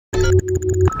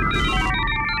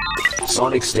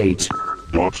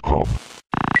SonicState.com.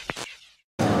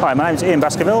 Hi, my name's Ian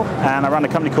Baskerville and I run a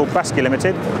company called Baskey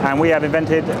Limited, and we have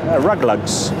invented rug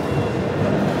lugs.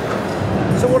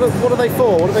 So what are they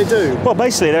for? What do they do? Well,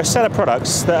 basically they're a set of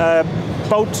products that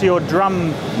bolt to your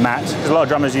drum mat, because a lot of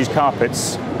drummers use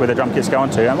carpets where the drum kits go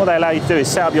onto, and what they allow you to do is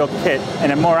set up your kit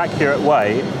in a more accurate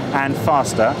way and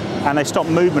faster, and they stop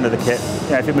movement of the kit,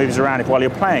 if it moves around while you're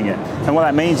playing it. And what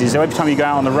that means is that every time you go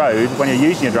out on the road, when you're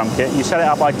using your drum kit, you set it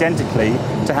up identically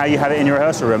to how you have it in your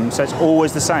rehearsal room, so it's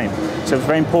always the same. So it's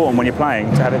very important when you're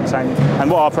playing to have it the same. And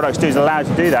what our products do is allow you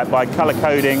to do that by colour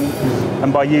coding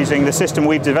and by using the system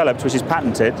we've developed, which is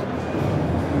patented.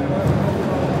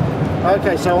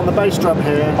 Okay, so on the bass drum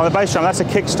here... On the bass drum, that's a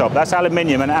kick stop. That's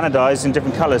aluminium and anodised in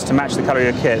different colours to match the colour of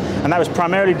your kit. And that was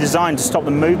primarily designed to stop the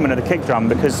movement of the kick drum,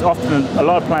 because often a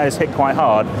lot of players hit quite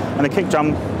hard and the kick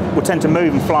drum will tend to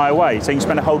move and fly away. So you can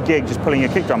spend a whole gig just pulling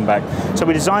your kick drum back. So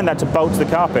we designed that to bolt to the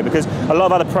carpet, because a lot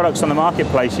of other products on the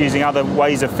marketplace using other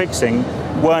ways of fixing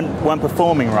weren't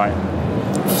performing right.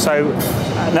 So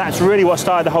that's really what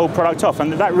started the whole product off,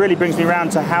 and that really brings me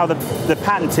around to how the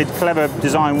patented clever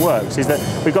design works, is that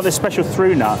we've got this special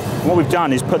through nut, and what we've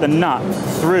done is put the nut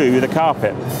through the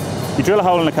carpet. You drill a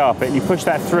hole in the carpet and you push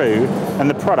that through, and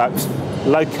the product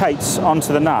locates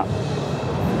onto the nut.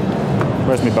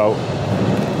 Where's my bolt?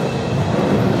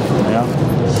 Yeah.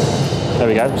 There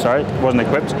we go, sorry, wasn't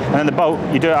equipped. And then the bolt,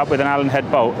 you do it up with an Allen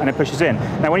head bolt and it pushes in.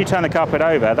 Now when you turn the carpet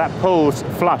over, that pulls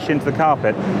flush into the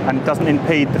carpet and doesn't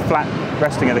impede the flat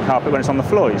resting of the carpet when it's on the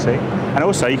floor, you see. And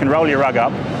also you can roll your rug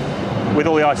up with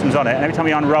all the items on it, and every time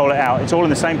you unroll it out, it's all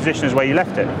in the same position as where you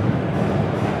left it.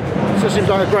 So it seems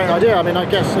like a great idea. I mean, I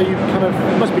guess so you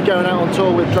must be going out on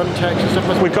tour with drum techs and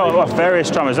stuff. We've got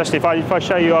various drummers. Actually, if I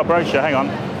show you our brochure, hang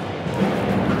on.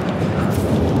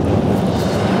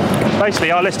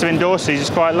 Basically, our list of endorsees is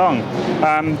quite long.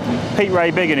 Pete Ray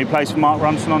Biggin, who plays for Mark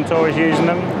Ronson on tour, is using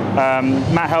them.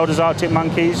 Matt Helder's Arctic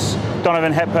Monkeys.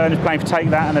 Donovan Hepburn is playing for Take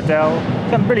That and Adele.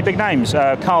 Some really big names.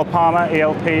 Carl Palmer,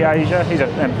 ELP Asia. He's a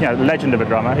legend of a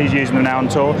drummer. He's using them now on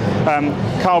tour.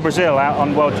 Carl Brazil out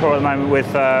on world tour at the moment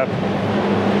with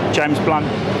James Blunt,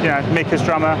 Mika's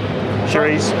drummer.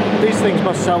 Cherise. These things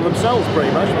must sell themselves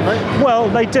pretty much, don't they? Well,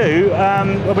 they do.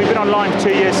 We've been online for 2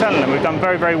 years selling them. We've done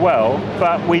very, very well,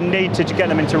 but we need to get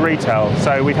them into retail.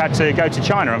 So we've had to go to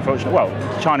China, unfortunately. Well,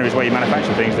 China is where you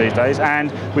manufacture things these days,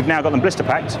 and we've now got them blister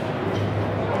packed,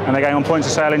 and they're going on points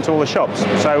of sale into all the shops.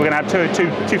 So we're going to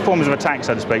have two forms of attack,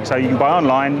 so to speak. So you can buy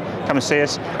online, come and see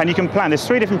us, and you can plan. There's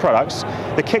 3 different products.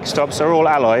 The kick stops are all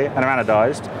alloy and are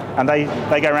anodised, and they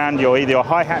go around either your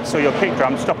hi-hats or your kick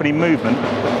drum, stop any movement.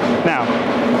 Now,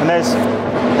 and there's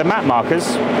the mat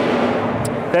markers.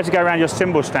 They're to go around your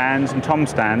cymbal stands and tom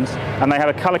stands, and they have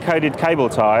a colour-coded cable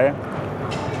tie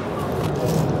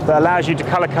that allows you to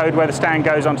colour code where the stand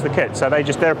goes onto the kit. So they're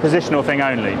a positional thing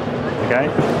only. Okay.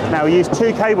 Now we use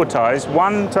 2 cable ties,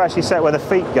 one to actually set where the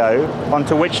feet go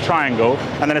onto which triangle,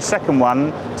 and then a second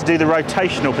one to do the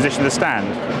rotational position of the stand.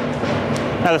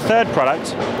 Now the third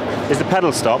product is the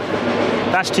pedal stop.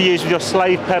 That's to use with your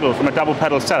slave pedal from a double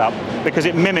pedal setup, because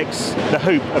it mimics the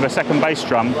hoop of a second bass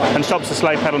drum and stops the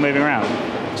slave pedal moving around.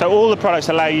 So all the products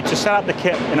allow you to set up the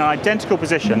kit in an identical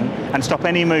position and stop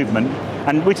any movement,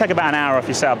 and we take about an hour off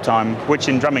your setup time, which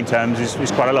in drumming terms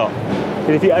is quite a lot.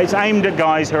 It's aimed at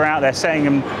guys who are out there setting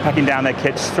and packing down their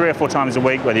kits 3 or 4 times a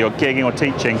week, whether you're gigging or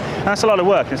teaching, and that's a lot of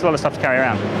work, and it's a lot of stuff to carry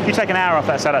around. If you take an hour off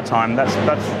that setup time, that's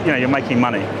you're making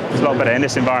money. It's a lot better in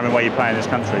this environment where you play in this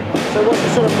country. So what's the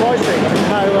sort of pricing?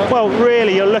 Well,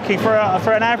 really, you're looking for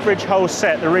an average whole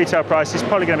set. The retail price is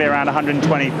probably going to be around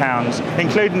 £120,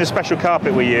 including the special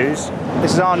carpet we use.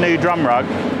 This is our new drum rug,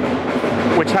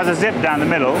 which has a zip down the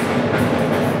middle,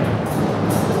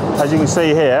 as you can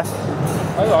see here.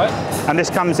 All right. And this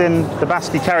comes in the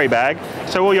Baskey carry bag,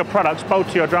 so all your products bolt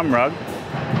to your drum rug.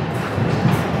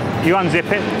 You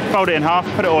unzip it, fold it in half,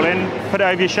 put it all in, put it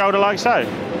over your shoulder like so.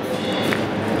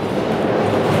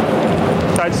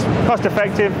 So it's cost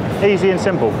effective, easy and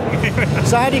simple.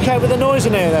 So how do you cope with the noise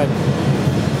in here then?